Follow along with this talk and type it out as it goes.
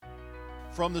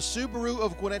From the Subaru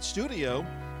of Gwinnett studio,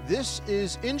 this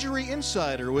is Injury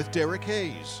Insider with Derek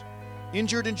Hayes.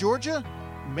 Injured in Georgia?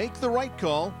 Make the right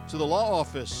call to the law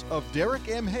office of Derek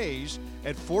M. Hayes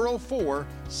at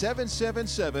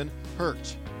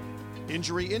 404-777-HURT.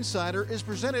 Injury Insider is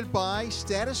presented by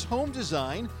Status Home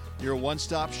Design, your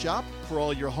one-stop shop for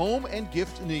all your home and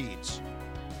gift needs.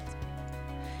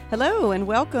 Hello and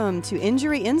welcome to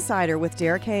Injury Insider with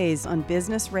Derek Hayes on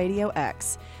Business Radio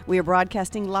X. We are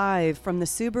broadcasting live from the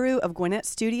Subaru of Gwinnett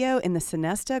studio in the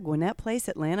Sonesta Gwinnett Place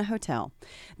Atlanta Hotel.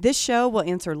 This show will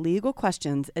answer legal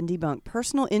questions and debunk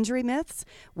personal injury myths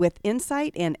with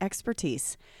insight and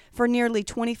expertise. For nearly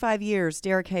 25 years,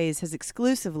 Derek Hayes has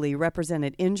exclusively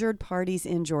represented injured parties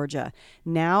in Georgia.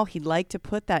 Now he'd like to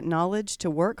put that knowledge to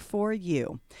work for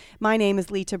you. My name is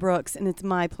Lita Brooks, and it's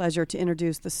my pleasure to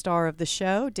introduce the star of the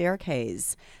show, Derek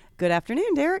Hayes. Good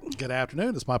afternoon, Derek. Good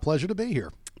afternoon. It's my pleasure to be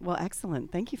here. Well,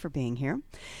 excellent. Thank you for being here.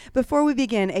 Before we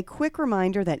begin, a quick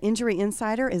reminder that Injury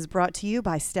Insider is brought to you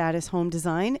by Status Home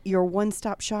Design, your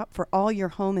one-stop shop for all your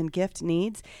home and gift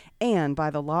needs, and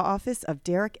by the law office of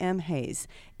Derek M. Hayes.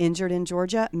 Injured in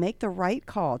Georgia? Make the right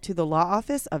call to the law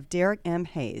office of Derek M.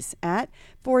 Hayes at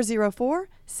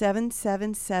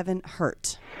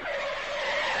 404-777-HURT.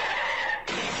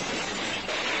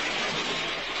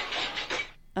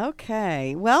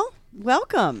 Okay. Well,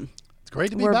 welcome.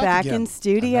 Great to be We're back again. in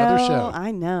studio. Another show.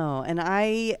 I know. And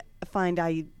I find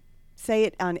I say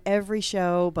it on every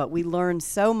show, but we learn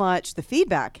so much. The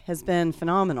feedback has been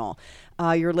phenomenal.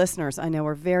 Your listeners, I know,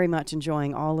 are very much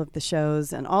enjoying all of the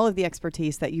shows and all of the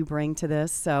expertise that you bring to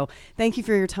this. So thank you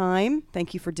for your time.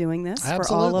 Thank you for doing this Absolutely.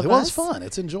 for all of Well, us. it's fun.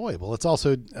 It's enjoyable. It's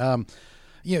also,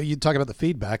 you talk about the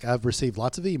feedback. I've received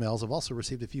lots of emails. I've also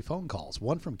received a few phone calls,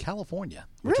 one from California,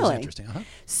 which Really? is interesting. Uh-huh.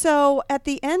 So at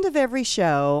the end of every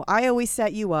show, I always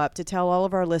set you up to tell all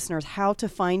of our listeners how to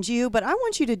find you, but I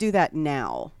want you to do that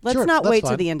now. Let's Sure, not that's wait till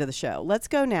fine. the end of the show. Let's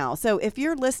go now. So if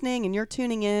you're listening and you're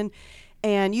tuning in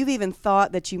and you've even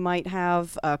thought that you might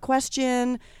have a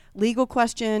question, legal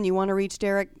question, you want to reach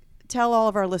Derek, tell all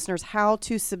of our listeners how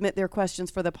to submit their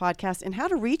questions for the podcast and how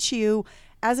to reach you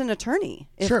as an attorney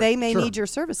if Sure, they may sure. need your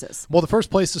services. Well, the first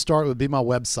place to start would be my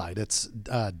website. It's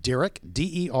Derek,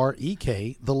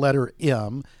 D-E-R-E-K, the letter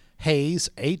M, Hayes,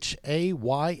 Hays.com.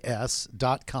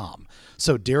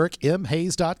 So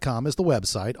DerekMHayes.com is the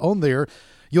website. On there,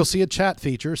 you'll see a chat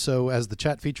feature. So as the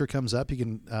chat feature comes up, you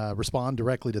can respond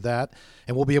directly to that,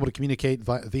 and we'll be able to communicate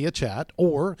via chat.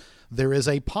 Or there is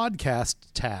a podcast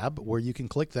tab where you can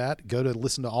click that, go to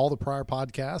listen to all the prior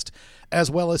podcasts, as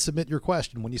well as submit your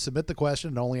question. When you submit the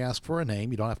question, it only asks for a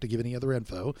name. You don't have to give any other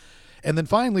info. And then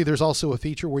finally, there's also a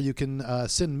feature where you can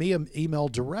send me an email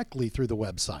directly through the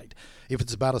website. If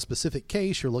it's about a specific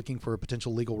case, you're looking for a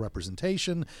potential legal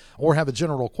representation, or have a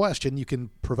general question, you can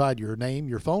provide your name,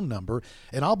 your phone number,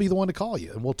 and I'll be the one to call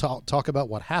you. And we'll talk about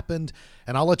what happened,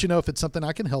 and I'll let you know if it's something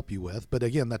I can help you with. But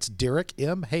again, that's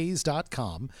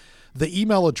DerekMHayes.com. The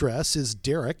email address is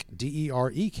Derek,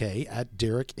 D-E-R-E-K, at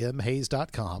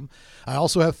DerekMHayes.com. I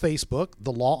also have Facebook,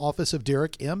 the Law Office of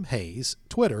Derek M. Hayes,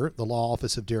 Twitter, the Law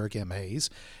Office of Derek M. Hayes,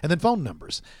 and then phone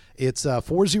numbers. It's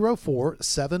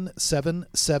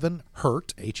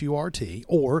 404-777-HURT, H-U-R-T,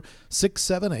 or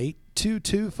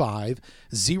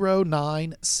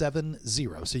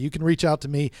 678-225-0970. So you can reach out to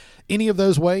me any of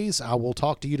those ways. I will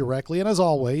talk to you directly. And as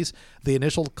always, the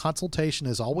initial consultation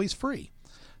is always free.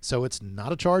 So it's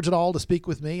not a charge at all to speak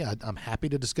with me. I'm happy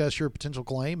to discuss your potential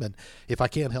claim. And if I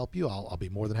can't help you, I'll be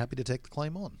more than happy to take the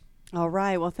claim on. All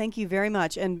right. Well, thank you very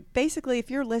much. And basically, if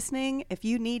you're listening, if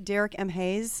you need Derek M.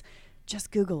 Hayes,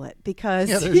 just Google it because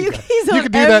Yeah, there he's you on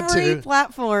can do that every too.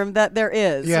 platform that there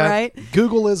is, Yeah, right?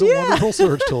 Google is a wonderful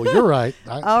search tool. You're right.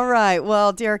 All right.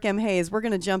 Well, Derek M. Hayes, we're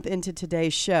going to jump into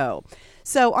today's show.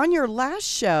 So on your last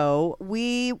show,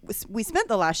 we spent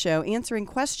the last show answering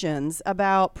questions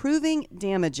about proving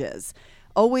damages.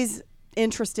 Always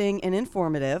interesting and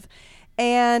informative.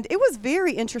 And it was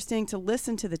very interesting to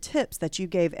listen to the tips that you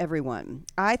gave everyone.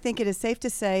 I think it is safe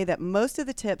to say that most of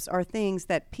the tips are things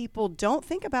that people don't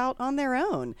think about on their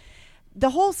own. The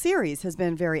whole series has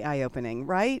been very eye-opening,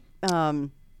 right?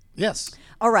 Yes.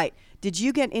 All right. Did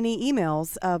you get any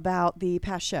emails about the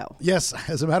past show? Yes,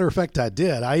 as a matter of fact, I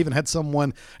did. I even had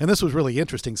someone, and this was really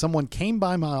interesting, someone came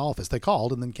by my office. They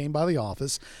called and then came by the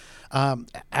office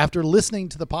after listening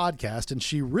to the podcast, and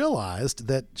she realized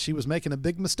that she was making a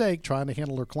big mistake trying to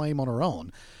handle her claim on her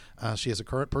own. She has a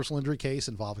current personal injury case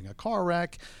involving a car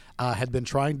wreck, had been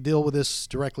trying to deal with this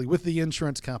directly with the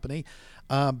insurance company,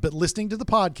 but listening to the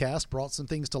podcast brought some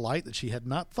things to light that she had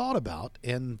not thought about,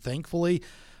 and thankfully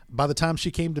By the time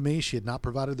she came to me, she had not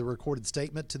provided the recorded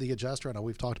statement to the adjuster. I know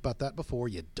we've talked about that before.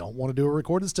 You don't want to do a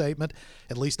recorded statement,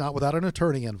 at least not without an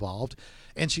attorney involved.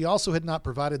 And she also had not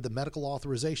provided the medical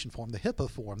authorization form, the HIPAA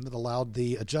form that allowed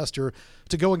the adjuster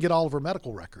to go and get all of her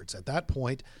medical records. At that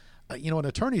point, an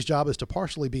attorney's job is to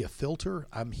partially be a filter.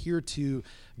 I'm here to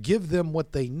give them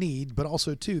what they need, but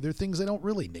also, too, there are things they don't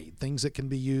really need, things that can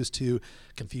be used to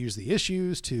confuse the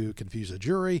issues, to confuse a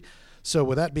jury. So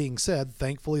with that being said,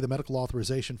 thankfully, the medical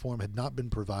authorization form had not been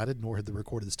provided, nor had the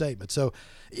recorded statement. So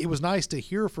it was nice to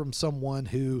hear from someone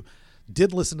who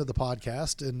did listen to the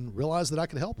podcast and realized that I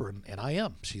could help her, and I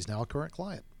am. She's now a current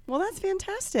client. Well, that's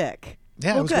fantastic.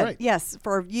 Yeah, well, it was good. great. Yes,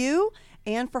 for you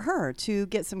and for her to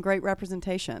get some great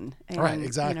representation. And, right,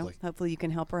 exactly. Hopefully you can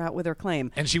help her out with her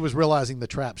claim. And she was realizing the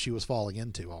trap she was falling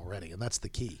into already, and that's the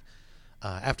key.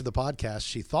 After the podcast,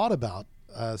 she thought about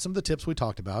some of the tips we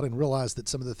talked about and realized that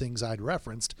some of the things I'd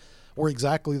referenced were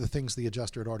exactly the things the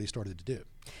adjuster had already started to do.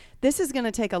 This is going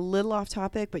to take a little off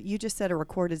topic, but you just said a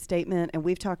recorded statement, and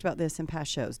we've talked about this in past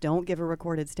shows. Don't give a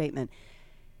recorded statement.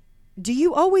 Do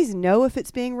you always know if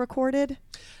it's being recorded?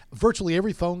 Virtually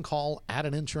every phone call at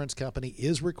an insurance company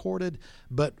is recorded,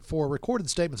 but for recorded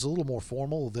statements, a little more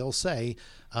formal. They'll say,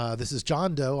 this is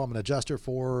John Doe. I'm an adjuster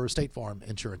for State Farm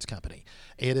Insurance Company.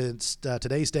 And it's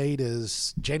today's date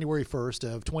is January 1st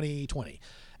of 2020.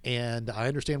 And I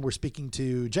understand we're speaking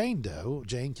to Jane Doe.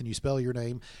 Jane, can you spell your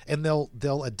name? And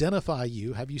they'll identify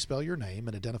you, have you spell your name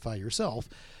and identify yourself.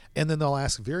 And then they'll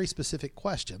ask very specific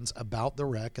questions about the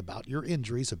wreck, about your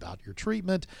injuries, about your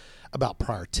treatment, about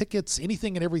prior tickets,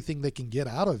 anything and everything they can get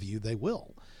out of you, they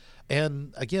will.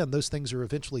 And again, those things are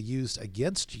eventually used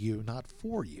against you, not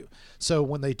for you. So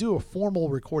when they do a formal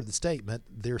recorded statement,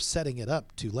 they're setting it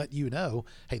up to let you know,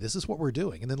 hey, this is what we're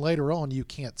doing. And then later on, you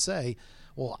can't say,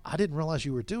 well, I didn't realize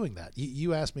you were doing that.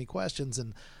 You asked me questions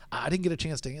and I didn't get a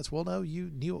chance to answer. Well, no, you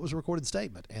knew it was a recorded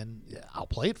statement, and I'll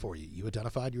play it for you. You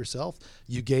identified yourself.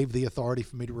 You gave the authority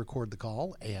for me to record the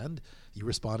call, and you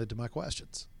responded to my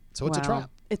questions. So it's a trap.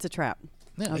 It's a trap.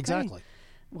 Yeah, okay. Exactly.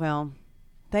 Well,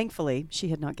 thankfully, she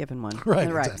had not given one. Right.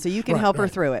 All right. Exactly. So you can help her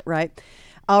through it, right?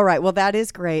 All right. Well, that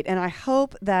is great. And I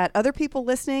hope that other people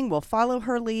listening will follow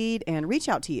her lead and reach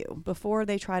out to you before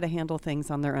they try to handle things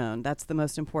on their own. That's the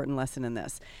most important lesson in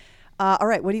this. All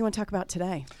right. What do you want to talk about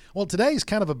today? Well, today is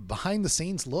kind of a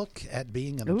behind-the-scenes look at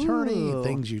being an attorney,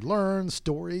 things you learn,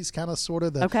 stories, kind of sort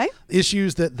of the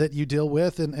issues that you deal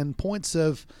with, and points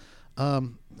of,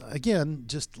 again,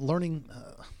 just learning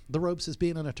the ropes as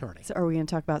being an attorney. So are we going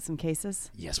to talk about some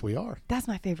cases? Yes, we are. That's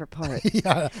my favorite part.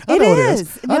 Yeah, I know it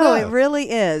is. No, it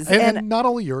really is. And not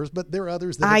only yours, but there are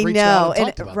others that have reached out and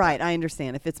talked about right, that. I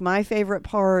understand. If it's my favorite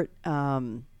part,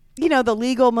 the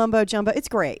legal mumbo jumbo, it's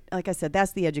great. Like I said,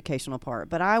 that's the educational part.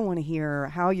 But I want to hear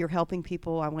how you're helping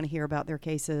people. I want to hear about their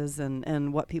cases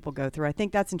and what people go through. I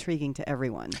think that's intriguing to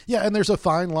everyone. Yeah, and there's a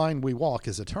fine line we walk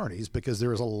as attorneys because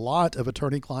there is a lot of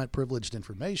attorney-client privileged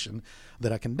information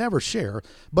that I can never share.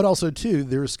 But also, too,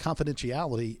 there's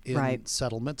confidentiality in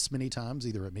settlements many times,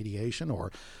 either a mediation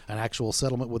or an actual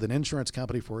settlement with an insurance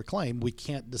company for a claim. We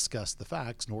can't discuss the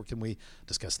facts, nor can we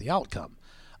discuss the outcome.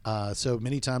 So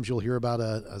many times you'll hear about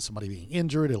somebody being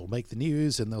injured. It'll make the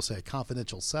news, and they'll say a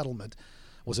confidential settlement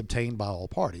was obtained by all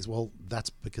parties. Well, that's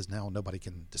because now nobody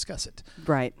can discuss it.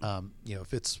 Right.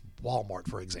 If it's Walmart,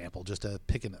 for example, just a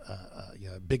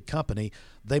big company,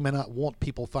 they may not want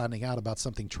people finding out about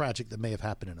something tragic that may have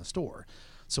happened in a store.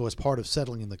 So as part of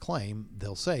settling the claim,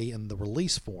 they'll say in the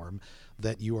release form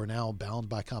that you are now bound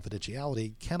by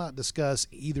confidentiality, cannot discuss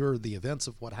either the events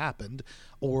of what happened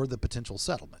or the potential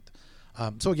settlement.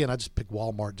 So again, I just picked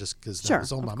Walmart just because that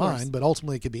was on my mind, but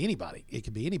ultimately it could be anybody. It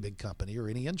could be any big company or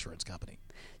any insurance company.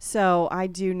 So I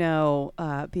do know,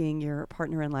 being your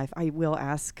partner in life, I will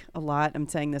ask a lot. I'm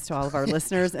saying this to all of our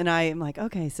listeners, and I am like,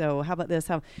 okay, so how about this?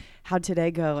 How'd today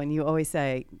go? And you always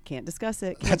say, can't discuss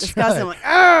it. Can't discuss it. I'm like,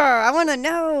 I want to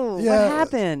know what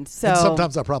happened. So and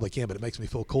sometimes I probably can, but it makes me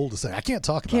feel cool to say I can't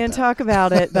talk about Can't that. talk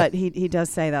about it, but he does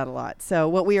say that a lot. So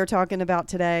what we are talking about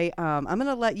today, I'm going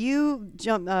to let you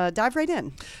dive right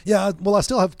in. Yeah, well, I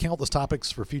still have countless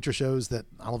topics for future shows that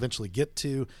I'll eventually get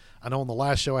to. I know on the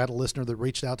last show I had a listener that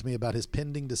reached out to me about his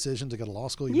pending decision to go to law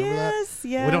school. You remember that?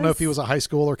 Yes. We don't know if he was a high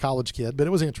school or college kid, but it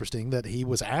was interesting that he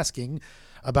was asking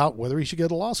about whether he should go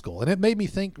to law school. And it made me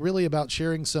think really about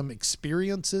sharing some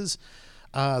experiences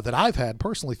that I've had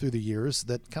personally through the years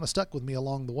that kind of stuck with me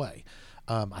along the way.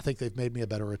 I think they've made me a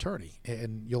better attorney,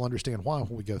 and you'll understand why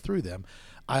when we go through them.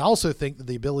 I also think that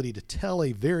the ability to tell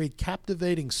a very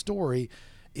captivating story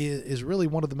is really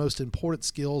one of the most important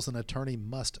skills an attorney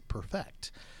must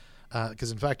perfect.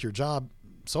 Because in fact, your job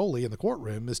solely in the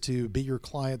courtroom is to be your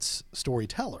client's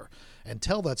storyteller and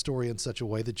tell that story in such a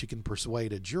way that you can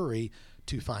persuade a jury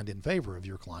to find in favor of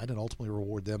your client and ultimately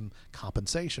reward them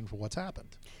compensation for what's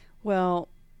happened. Well,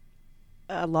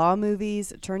 law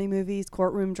movies, attorney movies,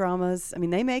 courtroom dramas. I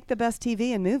mean, they make the best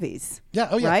TV and movies. Yeah.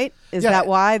 Oh, yeah. Right? Is Yeah. that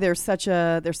why there's such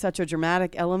a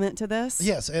dramatic element to this?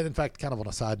 Yes, and in fact, kind of on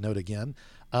a side note again,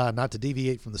 not to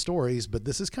deviate from the stories, but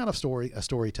this is kind of a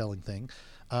storytelling thing.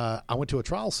 I went to a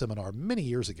trial seminar many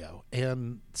years ago,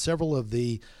 and several of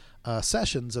the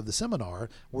sessions of the seminar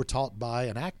were taught by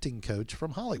an acting coach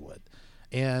from Hollywood.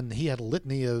 And he had a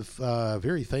litany of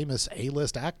very famous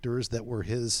A-list actors that were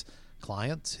his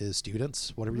clients, his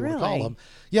students, whatever you want to call them.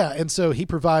 Yeah, and so he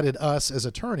provided us as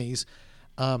attorneys,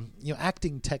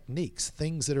 acting techniques,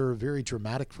 things that are very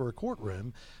dramatic for a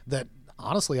courtroom that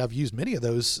honestly I've used many of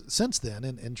those since then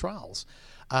in trials.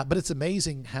 But it's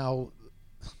amazing how,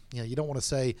 you don't want to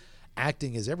say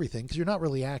acting is everything because you're not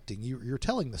really acting. You're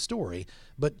telling the story,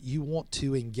 but you want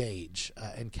to engage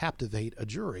and captivate a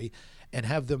jury and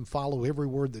have them follow every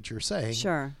word that you're saying.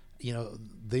 Sure.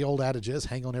 The old adage is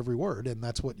hang on every word, and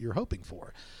that's what you're hoping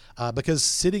for. Because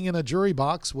sitting in a jury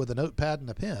box with a notepad and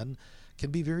a pen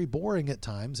can be very boring at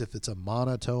times if it's a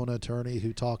monotone attorney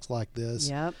who talks like this.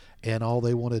 Yep. And all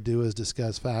they want to do is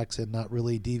discuss facts and not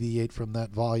really deviate from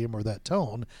that volume or that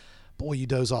tone. Boy, you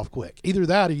doze off quick. Either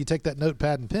that or you take that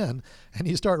notepad and pen and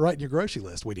you start writing your grocery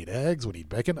list. We need eggs. We need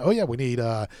bacon. Oh, yeah, we need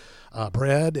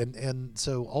bread. And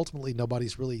so ultimately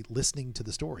nobody's really listening to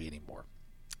the story anymore.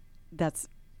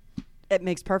 It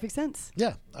makes perfect sense.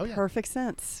 Yeah. Oh, yeah. Perfect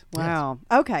sense. Wow.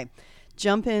 Yes. Okay.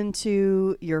 Jump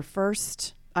into your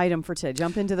first item for today.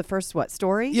 Jump into the first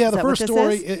story? Yeah, the first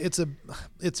story.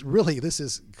 This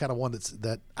is kind of one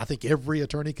that I think every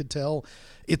attorney could tell.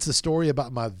 It's a story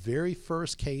about my very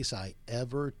first case I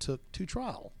ever took to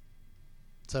trial.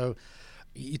 So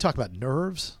you talk about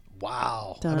nerves.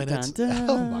 Wow. Dun,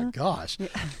 oh my gosh. Yeah.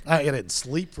 I didn't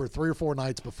sleep for 3 or 4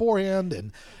 nights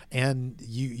beforehand. And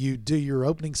you do your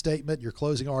opening statement, your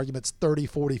closing arguments 30,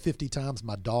 40, 50 times.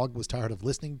 My dog was tired of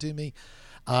listening to me.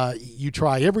 You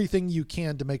try everything you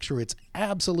can to make sure it's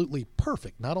absolutely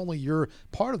perfect. Not only your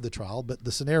part of the trial, but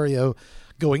the scenario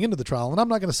going into the trial. And I'm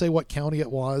not going to say what county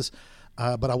it was,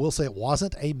 but I will say it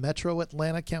wasn't a metro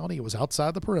Atlanta county. It was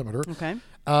outside the perimeter. Okay.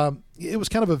 It was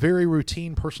kind of a very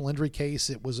routine personal injury case.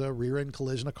 It was a rear end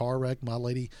collision, a car wreck. My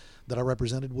lady that I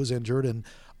represented was injured. And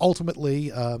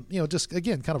ultimately, just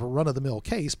again, kind of a run of the mill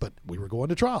case, but we were going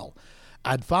to trial.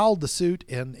 I'd filed the suit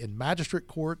in magistrate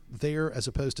court there as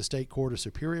opposed to state court or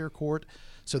superior court.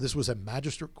 So this was a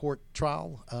magistrate court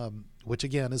trial, which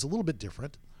again is a little bit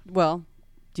different. Well,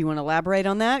 do you want to elaborate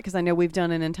on that? Because I know we've done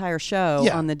an entire show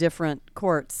on the different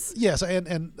courts. Yes,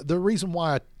 and the reason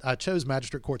why I chose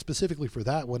magistrate court specifically for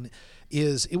that one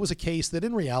is it was a case that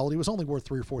in reality was only worth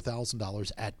 $3,000 or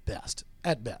 $4,000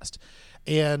 at best.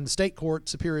 And state court,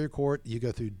 superior court, you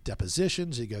go through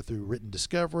depositions, you go through written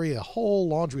discovery, a whole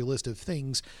laundry list of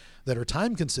things that are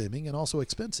time-consuming and also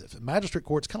expensive. Magistrate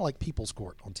court's kind of like people's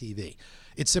court on TV.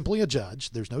 It's simply a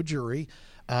judge. There's no jury.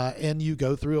 And you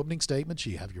go through opening statements.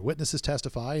 You have your witnesses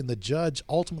testify, and the judge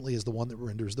ultimately is the one that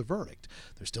renders the verdict.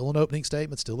 There's still an opening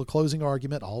statement, still a closing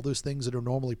argument, all those things that are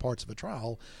normally parts of a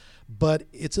trial, but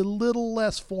it's a little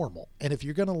less formal. And if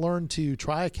you're going to learn to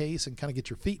try a case and kind of get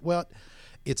your feet wet,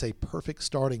 it's a perfect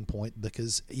starting point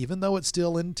because even though it's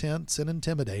still intense and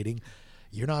intimidating,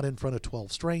 you're not in front of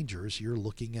 12 strangers. You're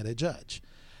looking at a judge.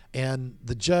 And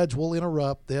the judge will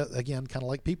interrupt, again, kind of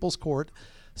like people's court.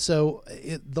 So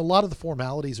a lot of the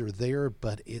formalities are there,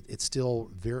 but it's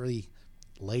still very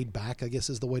laid back, I guess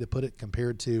is the way to put it,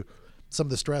 compared to some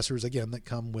of the stressors, again, that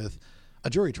come with a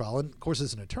jury trial. And, of course,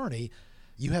 as an attorney,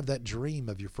 you have that dream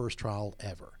of your first trial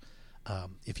ever.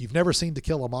 If you've never seen To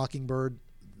Kill a Mockingbird,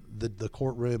 the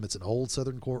courtroom, it's an old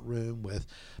Southern courtroom with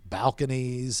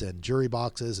balconies and jury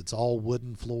boxes. It's all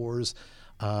wooden floors.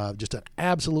 Just an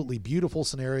absolutely beautiful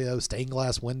scenario, stained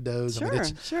glass windows. Sure, I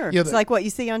mean, sure. It's like what you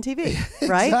see on TV,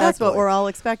 right? Exactly. That's what we're all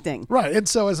expecting. Right. And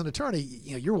so as an attorney,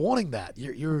 you're wanting that.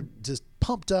 You're just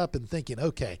pumped up and thinking,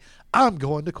 okay, I'm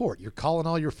going to court. You're calling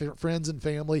all your friends and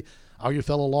family, all your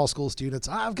fellow law school students.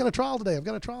 I've got a trial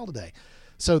today.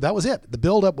 So that was it. The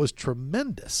buildup was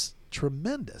tremendous.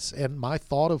 And my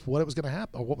thought of what was going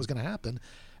to happen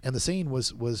and the scene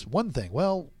was one thing.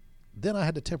 Well, then I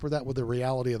had to temper that with the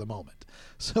reality of the moment.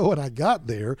 So when I got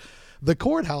there, the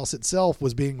courthouse itself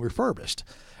was being refurbished.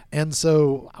 And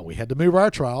so we had to move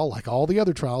our trial, like all the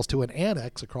other trials, to an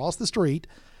annex across the street.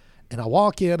 And I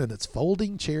walk in, and it's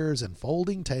folding chairs and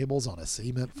folding tables on a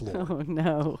cement floor. Oh,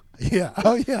 no. Yeah.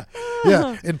 Oh, yeah.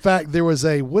 Yeah. In fact, there was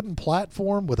a wooden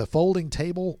platform with a folding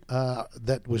table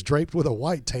that was draped with a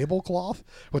white tablecloth,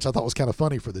 which I thought was kind of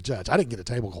funny for the judge. I didn't get a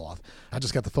tablecloth. I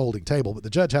just got the folding table. But the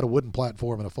judge had a wooden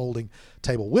platform and a folding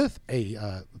table with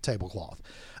a tablecloth.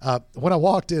 When I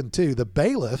walked in, too, the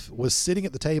bailiff was sitting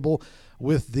at the table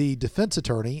with the defense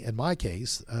attorney in my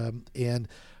case. And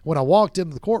when I walked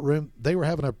into the courtroom, they were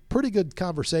having a pretty good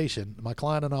conversation. My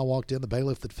client and I walked in. The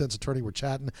bailiff, the defense attorney were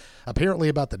chatting apparently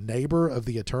about the neighbor of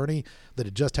the attorney that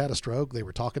had just had a stroke. They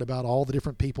were talking about all the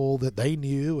different people that they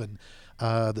knew and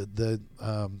the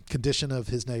condition of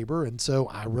his neighbor. And so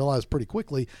I realized pretty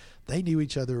quickly they knew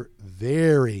each other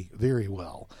very, very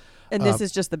well. And this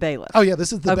is just the bailiff. Oh, yeah,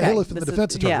 this is the Okay, bailiff and the this is-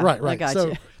 defense attorney. yeah, Right. I got So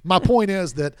you. my point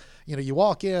is that, you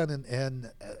walk in and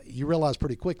you realize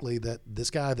pretty quickly that this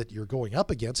guy that you're going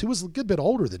up against, who was a good bit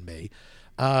older than me,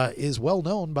 is well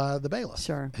known by the bailiff,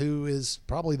 Sure. who is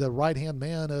probably the right-hand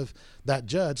man of that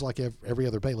judge like every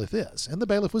other bailiff is. And the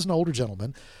bailiff was an older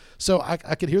gentleman. So I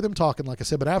could hear them talking, like I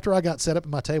said. But after I got set up at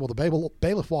my table, the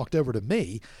bailiff walked over to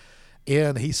me,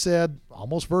 and he said,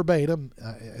 almost verbatim,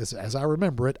 as I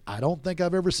remember it, "I don't think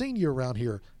I've ever seen you around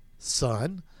here,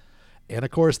 son." And, of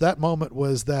course, that moment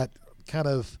was that kind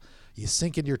of you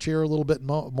sink in your chair a little bit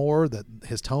more, that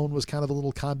his tone was kind of a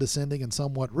little condescending and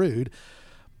somewhat rude.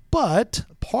 But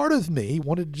part of me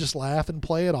wanted to just laugh and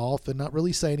play it off and not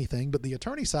really say anything, but the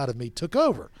attorney side of me took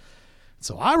over.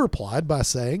 So I replied by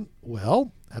saying,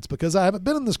 "Well, that's because I haven't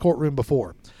been in this courtroom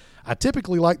before. I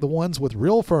typically like the ones with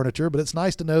real furniture, but it's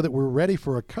nice to know that we're ready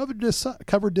for a covered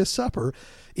dish supper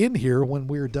in here when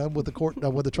we're done with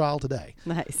the trial today."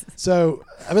 Nice. So,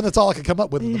 I mean, that's all I could come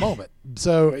up with in the moment.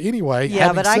 So, anyway, Yeah,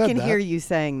 having but I said can that, hear you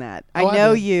saying that. Oh, I I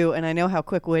know do. you, and I know how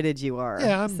quick-witted you are.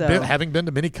 Yeah, so. having been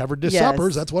to many covered dish Yes.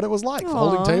 suppers, that's what it was like.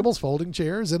 Folding Aw. tables, folding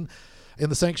chairs, and in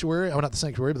the sanctuary, not the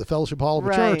sanctuary, but the fellowship hall of the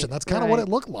Right, church. And that's kind of what right.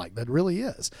 it looked like. That really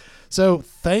is. So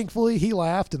thankfully he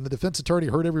laughed, and the defense attorney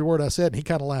heard every word I said, and he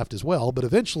kind of laughed as well. But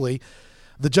eventually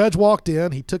the judge walked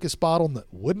in. He took his spot on the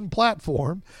wooden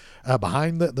platform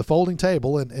behind the folding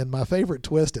table. And my favorite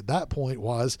twist at that point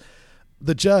was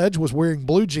the judge was wearing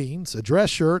blue jeans, a dress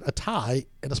shirt, a tie,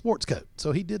 and a sports coat.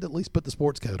 So he did at least put the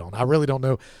sports coat on. I really don't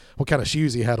know what kind of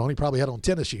shoes he had on. He probably had on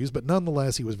tennis shoes, but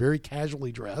nonetheless, he was very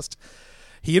casually dressed.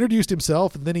 He introduced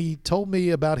himself, and then he told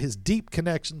me about his deep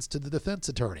connections to the defense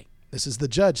attorney. This is the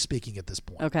judge speaking at this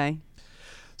point. Okay.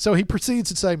 So he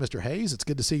proceeds to say, "Mr. Hayes, it's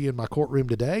good to see you in my courtroom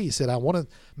today." He said, "I want to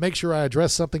make sure I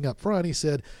address something up front." He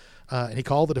said, and he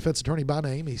called the defense attorney by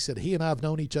name. He said, "He and I have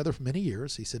known each other for many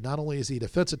years." He said, "Not only is he a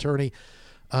defense attorney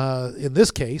in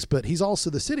this case, but he's also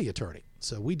the city attorney.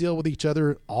 So we deal with each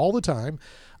other all the time.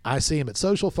 I see him at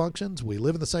social functions. We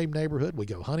live in the same neighborhood. We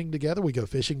go hunting together. We go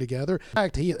fishing together. In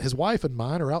fact, his wife and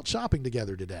mine are out shopping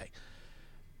together today."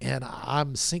 And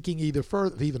I'm sinking even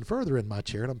further in my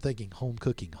chair, and I'm thinking, home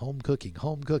cooking, home cooking,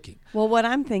 home cooking. Well, what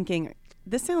I'm thinking,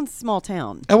 this sounds small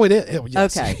town. Oh, it is.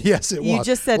 Yes. Okay. Yes, it was. You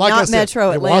just said Like not I said,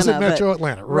 Metro It wasn't Atlanta, Metro but-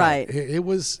 Atlanta, right. It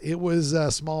was a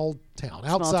small town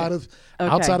outside town. of Okay.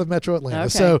 outside of Metro Atlanta. Okay.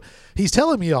 So he's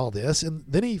telling me all this, and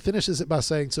then he finishes it by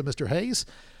saying, "So, Mr. Hayes,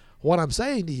 what I'm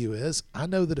saying to you is, I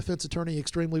know the defense attorney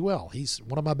extremely well. He's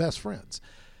one of my best friends.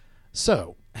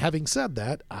 So, having said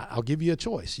that, I'll give you a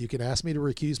choice. You can ask me to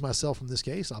recuse myself from this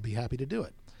case. I'll be happy to do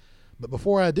it. But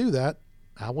before I do that,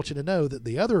 I want you to know that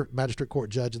the other magistrate court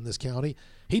judge in this county,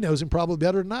 he knows him probably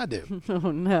better than I do."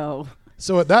 Oh, no.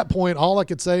 So at that point, all I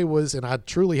could say was, and I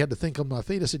truly had to think on my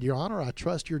feet, I said, "Your Honor, I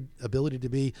trust your ability to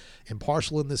be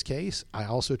impartial in this case. I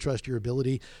also trust your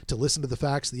ability to listen to the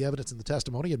facts, the evidence, and the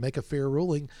testimony and make a fair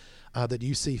ruling that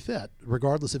you see fit,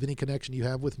 regardless of any connection you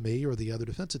have with me or the other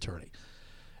defense attorney."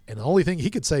 And the only thing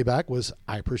he could say back was,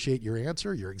 "I appreciate your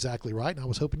answer. You're exactly right. And I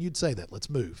was hoping you'd say that. Let's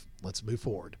move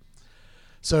forward."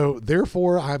 So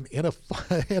therefore, I'm in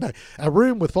a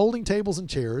room with folding tables and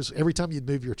chairs. Every time you'd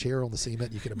move your chair on the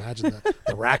cement, you can imagine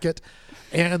the racket.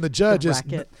 And the judge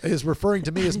is referring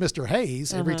to me as Mr.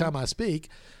 Hayes every time I speak,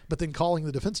 but then calling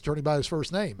the defense attorney by his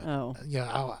first name. Oh.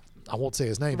 Yeah, I won't say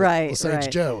his name. But Right, let's say it's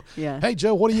right. Joe. Yeah. "Hey,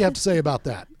 Joe, what do you have to say about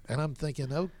that?" And I'm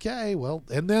thinking, okay, well,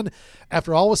 and then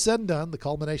after all was said and done, the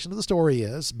culmination of the story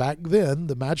is, back then,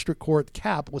 the magistrate court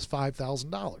cap was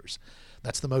 $5,000.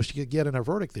 That's the most you could get in a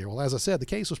verdict there. Well, as I said, the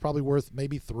case was probably worth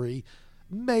maybe 3,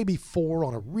 maybe 4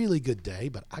 on a really good day,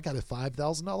 but I got a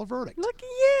 $5,000 verdict. Look at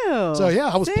you. So, yeah,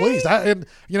 I was See? pleased. And,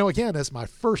 again, it's my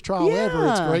first trial ever.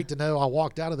 It's Yeah. great to know I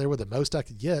walked out of there with the most I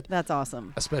could get, That's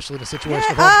awesome. especially in a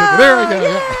situation of home cooking. There we go.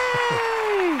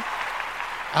 Yeah. Yay!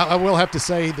 I will have to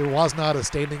say there was not a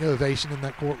standing ovation in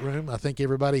that courtroom. I think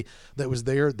everybody that was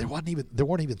there weren't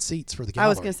even seats for the gallery. I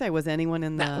was going to say, was anyone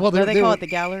in the? Well, what do they call it, the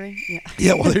gallery? Yeah.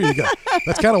 Yeah, well, there you go.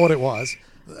 That's kind of what it was.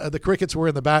 The crickets were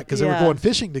in the back because they were going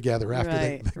fishing together after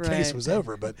the case was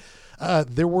over. But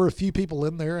there were a few people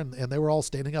in there, and they were all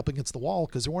standing up against the wall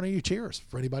because there weren't any chairs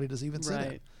for anybody to even sit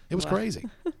in. It was crazy.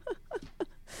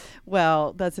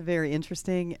 Well, that's a very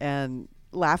interesting and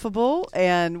laughable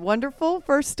and wonderful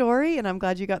first story, and I'm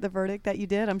glad you got the verdict that you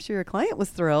did. I'm sure your client was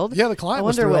thrilled. Yeah, the client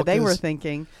was thrilled. I thrilled. wonder what they were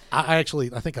thinking. I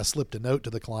think I slipped a note to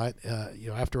the client,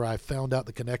 after I found out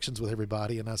the connections with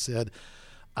everybody, and I said,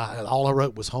 all I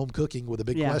wrote was home cooking with a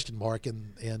big question mark,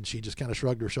 and she just kind of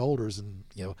shrugged her shoulders, and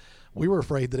we were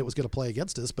afraid that it was going to play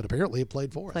against us, but apparently it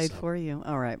played for us. Played for you.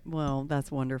 All right. Well,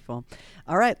 that's wonderful.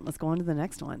 All right, let's go on to the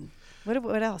next one.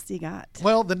 What else do you got?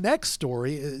 Well, the next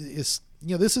story is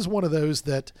this is one of those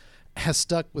that has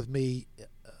stuck with me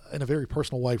in a very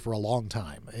personal way for a long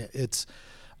time. It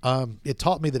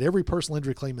taught me that every personal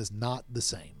injury claim is not the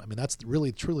same. I mean, that's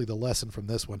really, truly the lesson from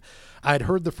this one. I had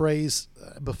heard the phrase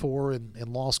before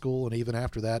in law school and even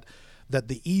after that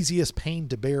the easiest pain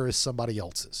to bear is somebody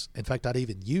else's. In fact, I'd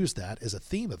even used that as a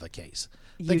theme of a case.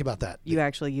 Think about that. You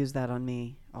actually use that on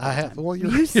me all the I have. time. Well,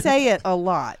 you say it a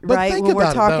lot, right? When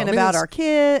we're talking about our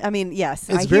kid. I mean, yes,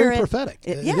 it's I very hear prophetic.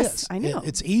 Yes, I know.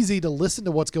 It's easy to listen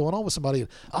to what's going on with somebody.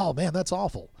 Oh, man, that's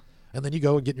awful. And then you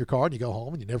go and get in your car and you go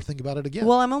home and you never think about it again.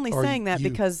 Well, I'm only saying that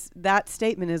because that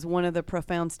statement is one of the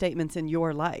profound statements in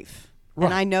your life. Right.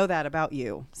 And I know that about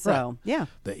you. So, yeah.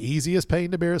 The easiest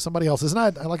pain to bear is somebody else's.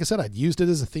 And like I said, I'd used it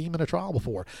as a theme in a trial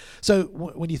before. So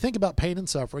when you think about pain and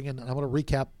suffering, and I want to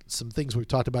recap some things we've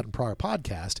talked about in prior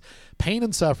podcast, pain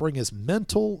and suffering is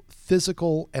mental,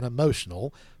 physical, and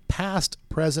emotional, past,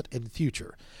 present, and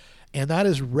future. And that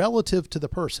is relative to the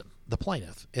person, the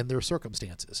plaintiff, and their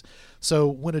circumstances. So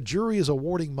when a jury is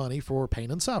awarding money for pain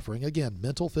and suffering, again,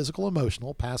 mental, physical,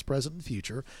 emotional, past, present, and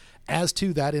future, as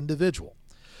to that individual.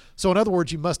 So in other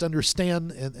words, you must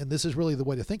understand, and this is really the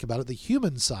way to think about it, the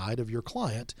human side of your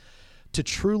client to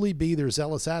truly be their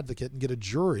zealous advocate and get a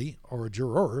jury or a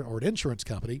juror or an insurance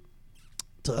company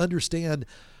to understand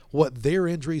what their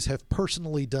injuries have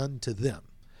personally done to them.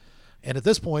 And at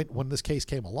this point, when this case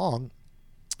came along,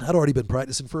 I'd already been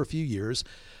practicing for a few years,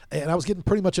 and I was getting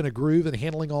pretty much in a groove and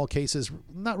handling all cases,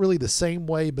 not really the same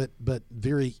way, but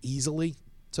very easily,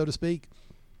 so to speak.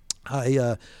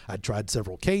 I'd tried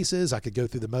several cases. I could go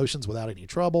through the motions without any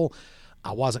trouble.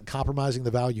 I wasn't compromising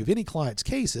the value of any client's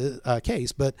case,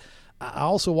 but I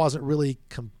also wasn't really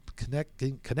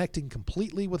connecting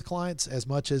completely with clients as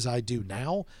much as I do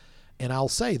now. And I'll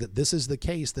say that this is the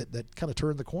case that kind of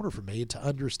turned the corner for me to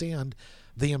understand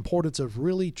the importance of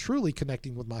really, truly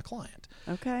connecting with my client.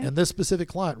 Okay. And this specific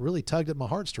client really tugged at my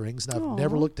heartstrings, and I've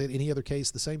never looked at any other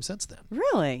case the same since then.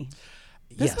 Really?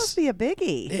 This must be a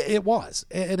biggie. It was.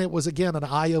 And it was, again, an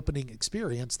eye-opening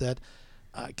experience that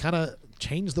kind of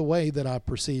changed the way that I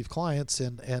perceive clients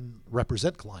and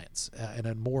represent clients in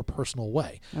a more personal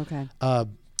way. Okay.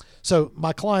 So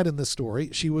my client in this story,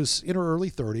 she was in her early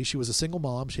 30s. She was a single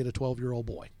mom. She had a 12-year-old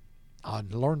boy. I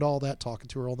learned all that talking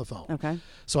to her on the phone. Okay.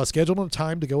 So I scheduled a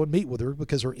time to go and meet with her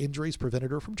because her injuries prevented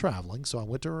her from traveling. So I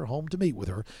went to her home to meet with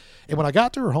her. And when I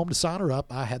got to her home to sign her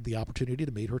up, I had the opportunity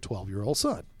to meet her 12-year-old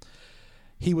son.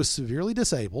 He was severely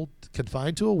disabled,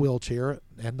 confined to a wheelchair,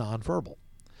 and nonverbal.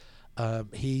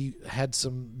 He had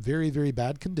some very, very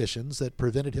bad conditions that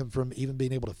prevented him from even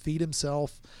being able to feed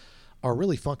himself or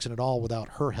really function at all without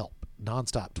her help,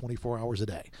 nonstop, 24 hours a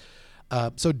day.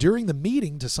 So during the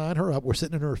meeting to sign her up, we're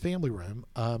sitting in her family room.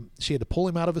 She had to pull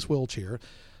him out of his wheelchair.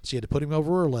 She had to put him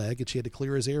over her leg, and she had to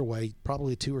clear his airway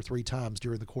probably 2 or 3 times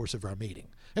during the course of our meeting.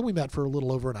 And we met for a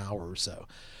little over an hour or so.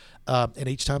 And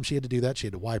each time she had to do that, she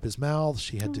had to wipe his mouth.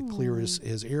 She had to clear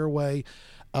his airway.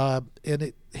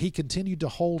 He continued to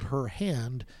hold her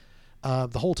hand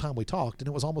the whole time we talked, and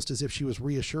it was almost as if she was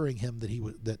reassuring him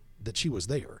that she was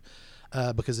there,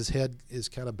 because his head is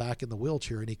kind of back in the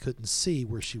wheelchair, and he couldn't see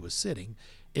where she was sitting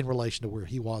in relation to where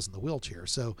he was in the wheelchair.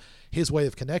 So his way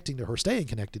of connecting to her, staying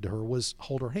connected to her, was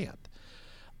hold her hand.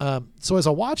 So as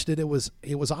I watched it, it was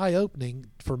eye-opening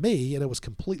for me, and it was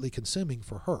completely consuming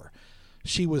for her.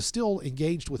 She was still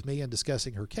engaged with me and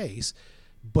discussing her case,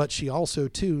 but she also,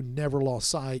 too, never lost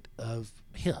sight of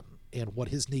him and what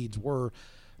his needs were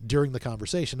during the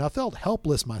conversation. I felt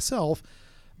helpless myself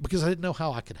because I didn't know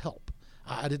how I could help.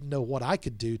 I didn't know what I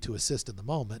could do to assist in the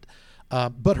moment.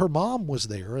 But her mom was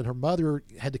there, and her mother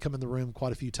had to come in the room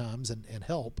quite a few times and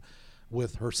help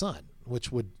with her son,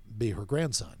 which would be her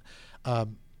grandson.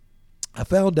 I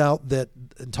found out that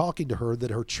in talking to her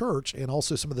that her church and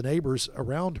also some of the neighbors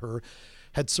around her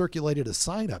had circulated a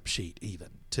sign-up sheet even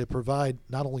to provide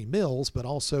not only meals but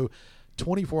also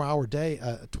 24-hour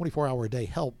a day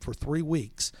help for 3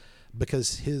 weeks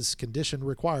because his condition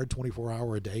required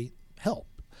 24-hour a day help.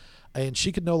 And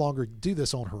she could no longer do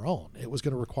this on her own. It was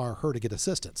going to require her to get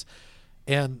assistance.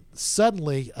 And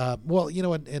suddenly,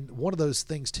 and one of those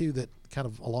things too that kind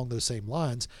of along those same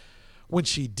lines, when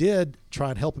she did try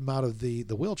and help him out of the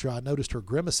wheelchair, I noticed her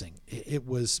grimacing. It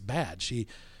was bad. She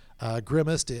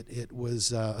grimaced. It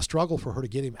was a struggle for her to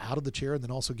get him out of the chair and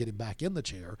then also get him back in the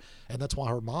chair. And that's why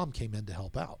her mom came in to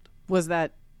help out. Was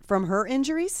that from her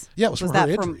injuries? Yeah, it was from her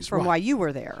injuries. From right. Why you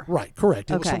were there? Right,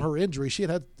 correct. It was Okay. from her injury. She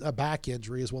had a back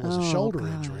injury as well as a shoulder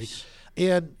injury. Gosh.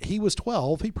 And he was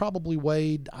 12. He probably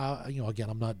weighed, again,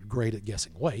 I'm not great at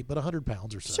guessing weight, but 100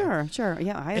 pounds or so. Sure.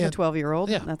 Yeah, I have a 12-year-old.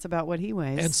 yeah. That's about what he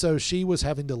weighs. And so she was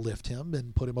having to lift him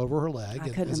and put him over her leg. I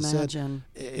and couldn't as imagine.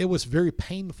 I said, it was very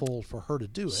painful for her to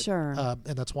do it. Sure.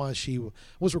 And that's why she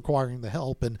was requiring the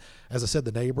help. And as I said,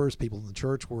 the neighbors, people in the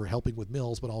church were helping with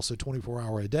meals, but also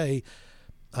 24-hour a day.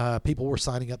 People were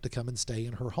signing up to come and stay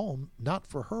in her home, not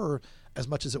for her as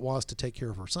much as it was to take care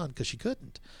of her son because she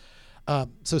couldn't.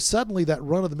 So suddenly that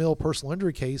run-of-the-mill personal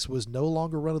injury case was no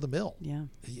longer run-of-the-mill. Yeah.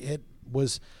 It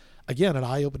was, again, an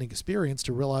eye-opening experience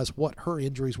to realize what her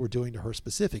injuries were doing to her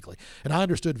specifically. And I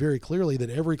understood very clearly that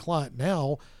every client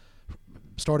now,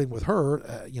 starting with her,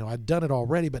 I'd done it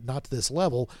already, but not to this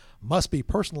level, must be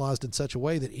personalized in such a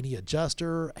way that any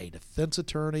adjuster, a defense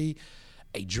attorney,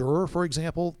 a juror, for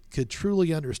example, could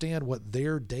truly understand what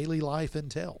their daily life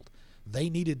entailed. They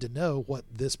needed to know what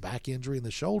this back injury and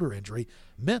the shoulder injury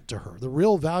meant to her. The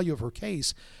real value of her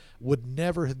case would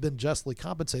never have been justly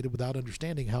compensated without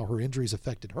understanding how her injuries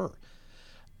affected her.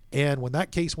 And when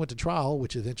that case went to trial,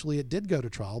 which eventually it did go to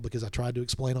trial because I tried to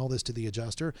explain all this to the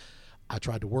adjuster, I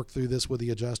tried to work through this with the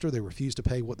adjuster. They refused to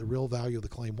pay what the real value of the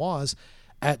claim was.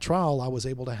 At trial, I was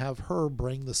able to have her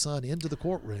bring the son into the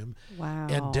courtroom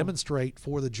and demonstrate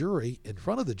for the jury, in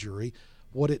front of the jury,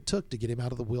 what it took to get him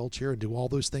out of the wheelchair and do all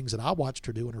those things that I watched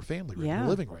her do in her family room, in her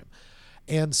living room.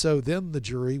 And so then the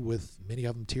jury, with many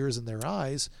of them tears in their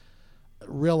eyes,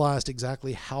 realized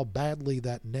exactly how badly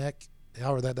that neck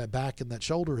or that back and that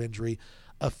shoulder injury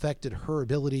affected her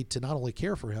ability to not only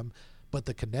care for him, but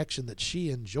the connection that she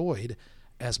enjoyed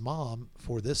as mom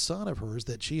for this son of hers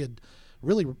that she had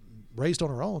really raised on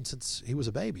her own since he was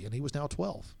a baby, and he was now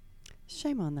 12.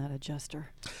 Shame on that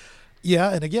adjuster.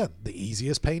 Yeah, and again, the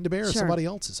easiest pain to bear is Sure. somebody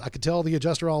else's. I could tell the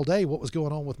adjuster all day what was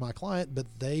going on with my client, but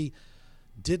they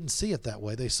didn't see it that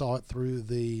way. They saw it through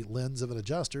the lens of an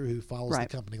adjuster who follows Right.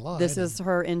 the company line. This is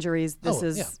her injuries. This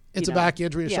is It's a back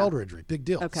injury, a yeah. shoulder injury. Big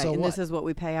deal. Okay, So and what? this is what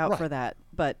we pay out Right. for that.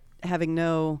 But having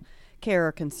no care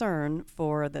or concern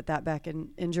for that back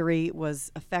injury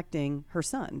was affecting her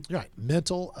son. Right.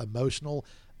 Mental, emotional,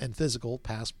 and physical,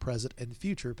 past, present, and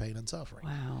future pain and suffering.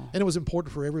 Wow. And it was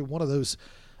important for every one of those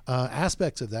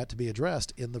aspects of that to be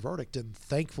addressed in the verdict. And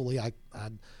thankfully,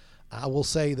 I will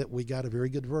say that we got a very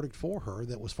good verdict for her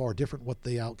that was far different what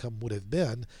the outcome would have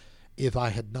been if I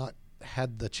had not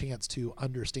had the chance to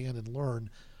understand and learn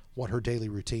what her daily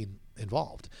routine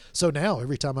involved. So now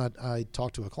every time I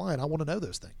talk to a client, I want to know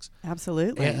those things.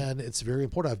 Absolutely. And it's very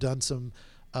important. I've done some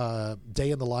day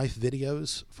in the life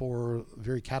videos for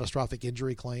very catastrophic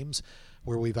injury claims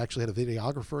where we've actually had a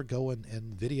videographer go and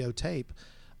videotape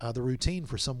the routine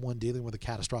for someone dealing with a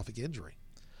catastrophic injury.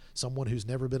 Someone who's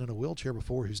never been in a wheelchair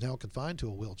before, who's now confined to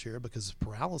a wheelchair because of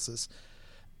paralysis.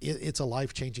 It's a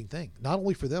life-changing thing, not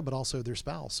only for them, but also their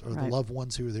spouse or Right. the loved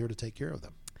ones who are there to take care of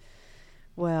them.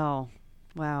 Well,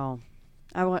 wow.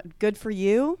 Good for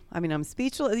you. I mean, I'm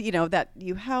speechless, that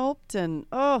you helped and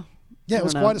Yeah, it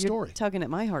was quite a you're story. tugging at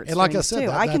my heart. And like I said,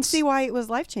 too. I can that's- see why it was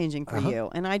life-changing for Uh-huh. you.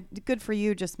 And good for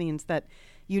you just means that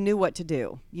you knew what to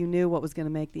do. You knew what was going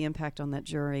to make the impact on that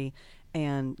jury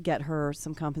and get her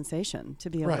some compensation to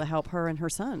be able Right. to help her and her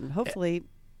son, hopefully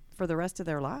for the rest of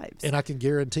their lives. And I can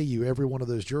guarantee you, every one of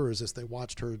those jurors, as they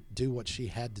watched her do what she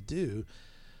had to do,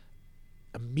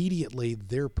 immediately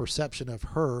their perception of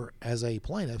her as a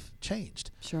plaintiff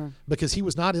changed. Sure. Because he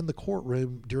was not in the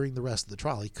courtroom during the rest of the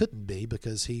trial. He couldn't be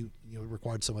because he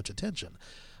required so much attention.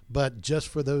 But just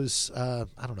for those,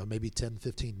 maybe 10,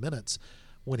 15 minutes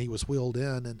when he was wheeled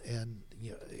in and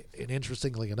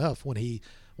interestingly enough, when he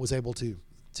was able to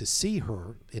see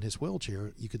her in his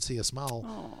wheelchair, you could see a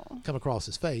smile come across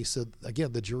his face. So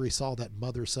again, the jury saw that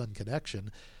mother-son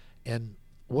connection, and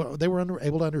they were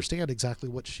able to understand exactly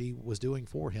what she was doing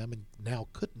for him and now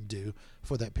couldn't do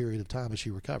for that period of time as she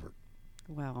recovered.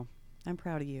 Well, I'm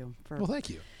proud of you. Well, thank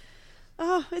you.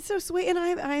 Oh, it's so sweet. And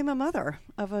I'm a mother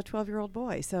of a 12-year-old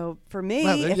boy. So for me,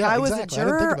 Well, if yeah, I was exactly. a I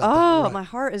didn't think juror, about that. Right. my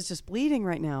heart is just bleeding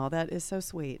right now. That is so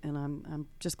sweet. And I'm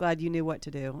just glad you knew what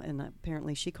to do. And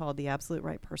apparently she called the absolute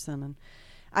right person. And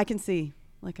I can see,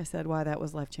 like I said, why that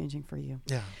was life-changing for you.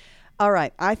 Yeah. All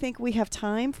right. I think we have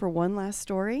time for one last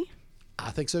story. I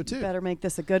think so too. Better make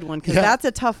this a good one because Yeah. that's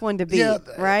a tough one to beat,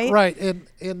 right? Right.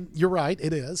 And you're right,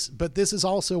 it is. But this is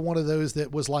also one of those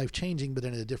that was life-changing, but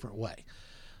in a different way.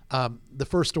 The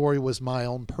first story was my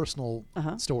own personal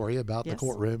story about the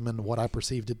courtroom and what I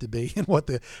perceived it to be and what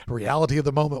the reality of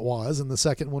the moment was. And the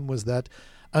second one was that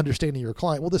understanding your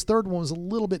client. Well, this third one was a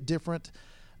little bit different,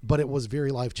 but it was very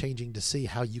life-changing to see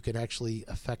how you can actually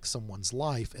affect someone's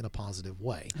life in a positive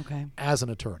way as an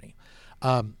attorney.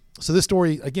 So this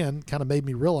story, again, kind of made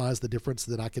me realize the difference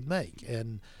that I could make.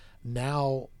 And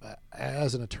now,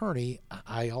 as an attorney,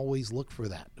 I always look for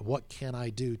that. What can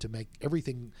I do to make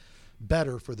everything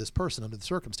better for this person under the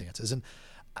circumstances? And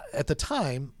at the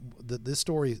time, this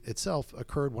story itself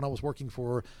occurred when I was working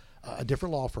for a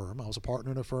different law firm. I was a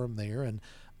partner in a firm there, and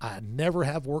I never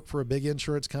have worked for a big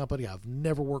insurance company. I've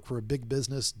never worked for a big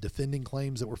business defending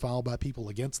claims that were filed by people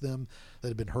against them that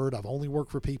had been heard. I've only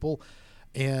worked for people.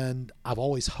 And I've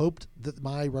always hoped that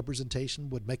my representation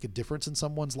would make a difference in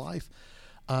someone's life.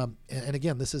 And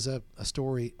again, this is a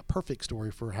perfect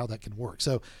story for how that can work.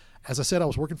 So as I said, I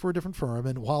was working for a different firm,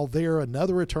 and while there,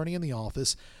 another attorney in the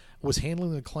office was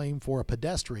handling a claim for a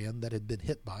pedestrian that had been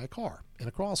hit by a car in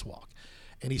a crosswalk.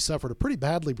 And he suffered a pretty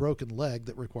badly broken leg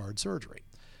that required surgery.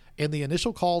 And the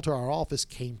initial call to our office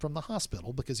came from the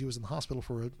hospital because he was in the hospital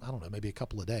for, maybe a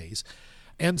couple of days.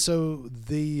 And so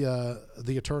the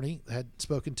attorney had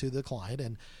spoken to the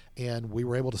client, and we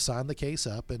were able to sign the case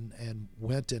up and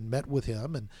went and met with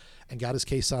him and got his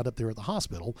case signed up there at the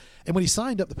hospital. And when he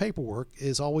signed up, the paperwork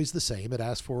is always the same. It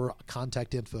asks for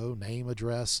contact info, name,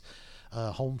 address,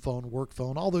 home phone, work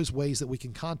phone, all those ways that we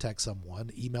can contact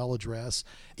someone, email address,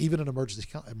 even an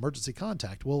emergency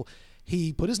contact. Well,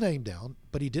 he put his name down,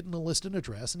 but he didn't list an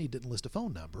address and he didn't list a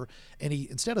phone number. And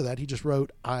instead of that, he just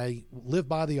wrote, "I live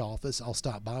by the office. I'll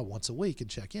stop by once a week and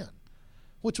check in,"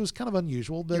 which was kind of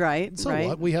unusual. But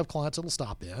what? We have clients that'll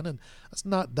stop in, and it's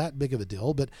not that big of a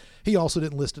deal. But he also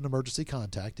didn't list an emergency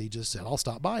contact. He just said, "I'll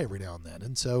stop by every now and then."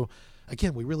 And so,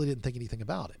 again, we really didn't think anything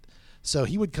about it. So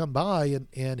he would come by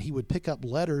and he would pick up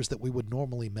letters that we would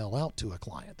normally mail out to a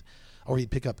client. Or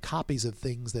he'd pick up copies of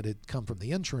things that had come from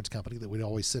the insurance company that we'd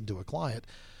always send to a client,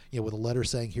 with a letter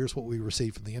saying, "Here's what we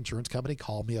received from the insurance company.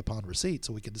 Call me upon receipt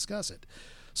so we can discuss it."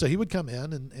 So he would come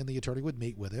in and the attorney would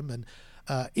meet with him. And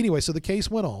anyway, so the case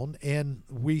went on, and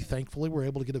we thankfully were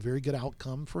able to get a very good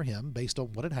outcome for him based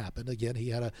on what had happened. Again, he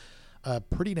had a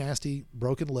pretty nasty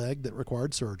broken leg that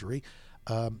required surgery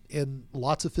and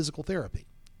lots of physical therapy.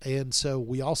 And so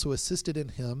we also assisted in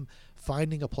him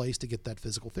finding a place to get that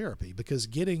physical therapy, because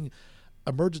getting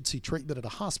emergency treatment at a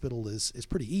hospital is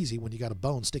pretty easy when you got a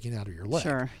bone sticking out of your leg.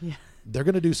 Sure. Yeah. They're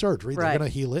going to do surgery. Right. They're going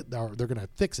to heal it. They're going to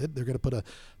fix it. They're going to put a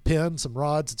pin, some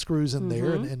rods and screws in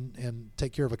there and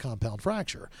take care of a compound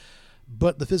fracture.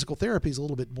 But the physical therapy is a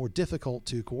little bit more difficult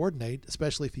to coordinate,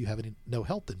 especially if you have no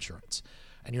health insurance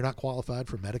and you're not qualified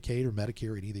for Medicaid or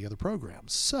Medicare or any of the other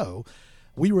programs. So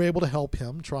we were able to help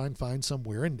him try and find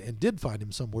somewhere, and did find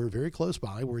him somewhere very close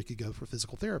by where he could go for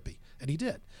physical therapy. And he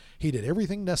did. He did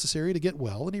everything necessary to get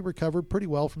well, and he recovered pretty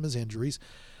well from his injuries.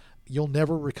 You'll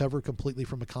never recover completely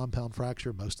from a compound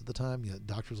fracture most of the time.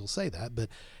 Doctors will say that, but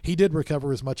he did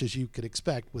recover as much as you could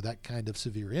expect with that kind of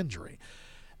severe injury.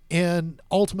 And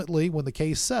ultimately, when the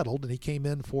case settled and he came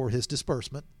in for his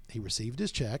disbursement, he received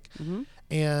his check.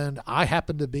 And I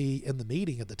happened to be in the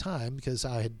meeting at the time because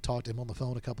I had talked to him on the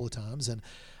phone a couple of times, and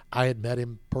I had met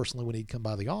him personally when he'd come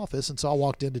by the office. And so I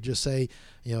walked in to just say,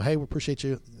 "Hey, we appreciate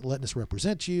you letting us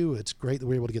represent you. It's great that we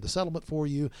were able to get the settlement for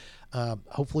you.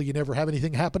 Hopefully you never have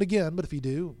anything happen again, but if you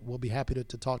do, we'll be happy to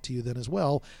talk to you then as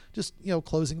well." Just,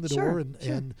 closing the door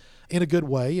and in a good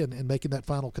way and making that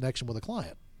final connection with a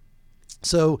client.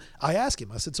 So I asked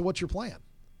him, I said, "So what's your plan?"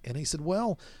 And he said,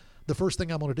 "Well, the first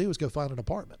thing I'm going to do is go find an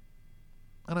apartment."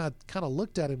 And I kind of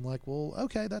looked at him like, "Well,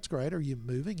 okay, that's great. Are you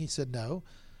moving?" He said, "No."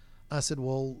 I said,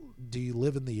 "Well, do you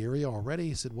live in the area already?"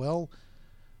 He said, "Well,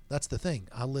 that's the thing.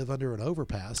 I live under an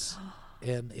overpass,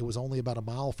 and it was only about a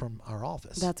mile from our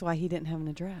office." That's why he didn't have an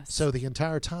address. So the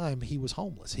entire time he was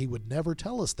homeless. He would never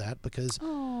tell us that because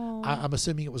I'm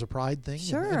assuming it was a pride thing.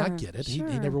 Sure, and I get it. sure.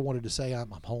 He never wanted to say,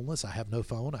 I'm homeless. I have no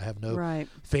phone. I have no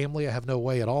family. I have no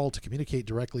way at all to communicate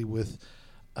directly with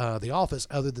the office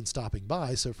other than stopping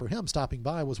by. So for him, stopping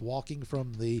by was walking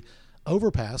from the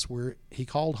overpass where he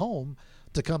called home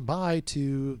to come by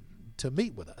to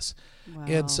meet with us. Wow.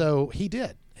 And so he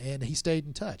did. and he stayed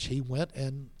in touch. He went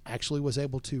and actually was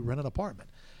able to rent an apartment.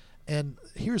 And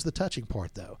here's the touching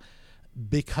part, though.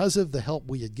 Because of the help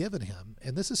we had given him,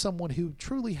 and this is someone who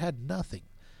truly had nothing.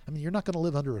 I mean, you're not going to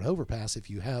live under an overpass if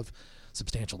you have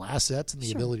substantial assets and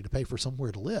the ability to pay for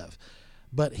somewhere to live.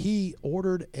 But he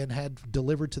ordered and had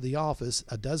delivered to the office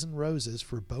a dozen roses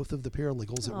for both of the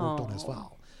paralegals that worked on his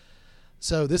file.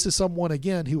 So this is someone,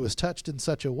 again, who was touched in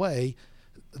such a way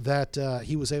that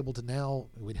he was able to now,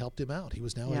 we'd helped him out. He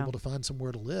was now able to find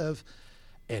somewhere to live.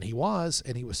 And he was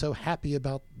so happy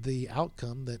about the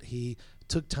outcome that he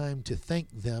took time to thank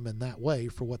them in that way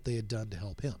for what they had done to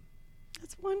help him.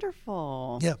 That's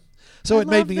wonderful. Yeah. So it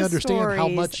made me the understand how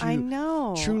much stories.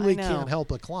 you truly can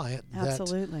help a client.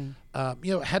 Absolutely. That,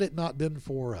 had it not been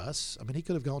for us, I mean, he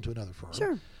could have gone to another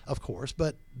firm, of course,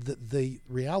 but the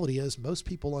reality is most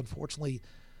people, unfortunately,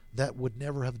 that would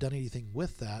never have done anything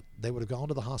with that. They would have gone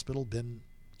to the hospital, been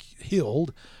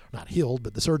healed, not healed,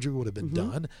 but the surgery would have been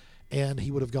done, and he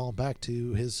would have gone back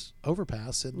to his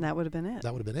overpass. And that would have been it.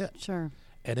 That would have been it. Sure.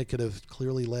 And it could have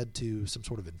clearly led to some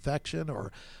sort of infection,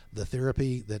 or the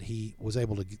therapy that he was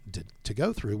able to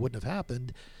go through wouldn't have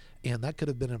happened. And that could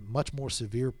have been a much more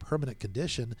severe permanent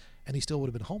condition, and he still would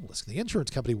have been homeless. The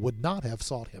insurance company would not have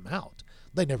sought him out.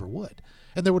 They never would.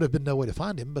 And there would have been no way to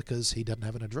find him because he doesn't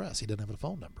have an address. He doesn't have a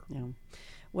phone number. Yeah.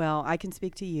 Well, I can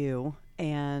speak to you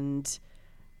and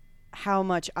how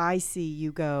much I see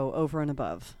you go over and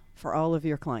above for all of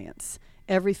your clients.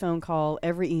 Every phone call,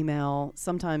 every email,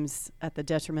 sometimes at the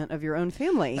detriment of your own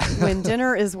family when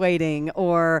dinner is waiting,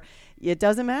 or it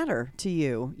doesn't matter to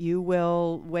you. You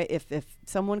will wait. If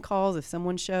someone calls, if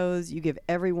someone shows, you give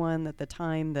everyone the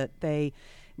time that they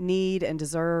need and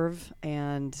deserve,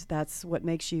 and that's what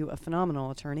makes you a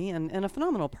phenomenal attorney and a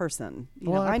phenomenal person.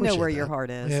 I know where your heart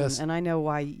is, and I know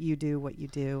why you do what you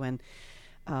do, and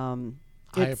I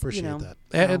appreciate that.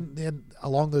 And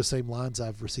along those same lines,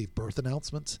 I've received birth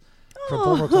announcements from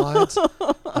former clients.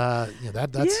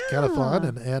 That's kind of fun.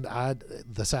 And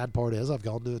the sad part is I've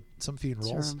gone to some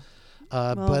funerals,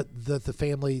 but the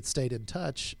family stayed in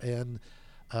touch, and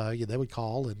they would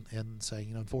call and say,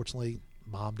 unfortunately,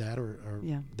 mom, dad, or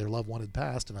their loved one had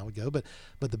passed, and I would go. But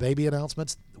the baby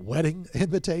announcements, wedding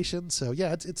invitations. So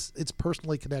it's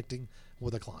personally connecting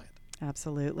with a client.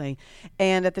 Absolutely.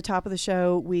 And at the top of the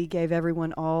show, we gave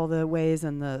everyone all the ways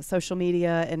and the social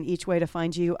media and each way to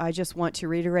find you. I just want to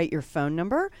reiterate your phone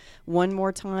number one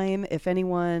more time. If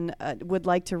anyone would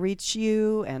like to reach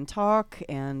you and talk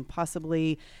and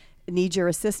possibly need your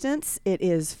assistance, it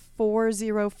is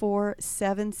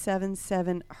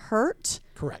 404-777-HURT.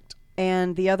 Correct.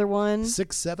 And the other one?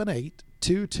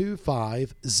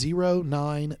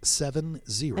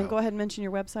 678-225-0970. And go ahead and mention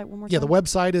your website one more time. Yeah, the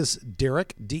website is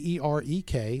Derek,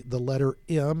 DEREK, the letter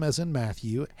M as in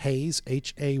Matthew, Hayes,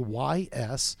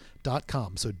 HAYS.com.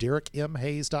 So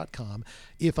DerekMHayes.com.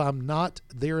 If I'm not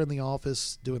there in the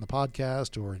office doing the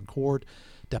podcast or in court,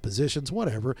 depositions,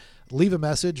 whatever, leave a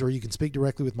message, or you can speak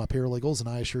directly with my paralegals, and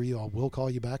I assure you I will call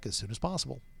you back as soon as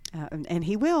possible. And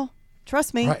he will.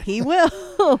 Trust me, he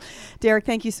will. Derek,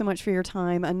 thank you so much for your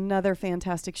time. Another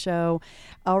fantastic show.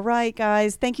 All right,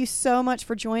 guys, thank you so much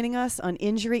for joining us on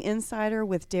Injury Insider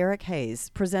with Derek Hayes,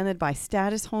 presented by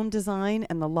Status Home Design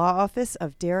and the Law Office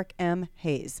of Derek M.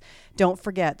 Hayes. Don't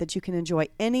forget that you can enjoy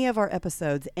any of our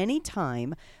episodes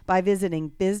anytime by visiting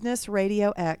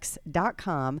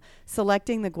businessradiox.com,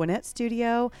 selecting the Gwinnett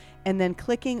Studio, and then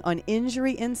clicking on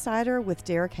Injury Insider with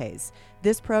Derek Hayes.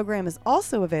 This program is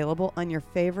also available on your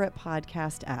favorite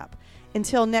podcast app.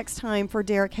 Until next time, for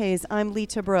Derek Hayes, I'm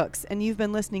Lita Brooks, and you've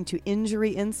been listening to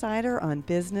Injury Insider on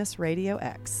Business Radio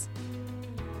X.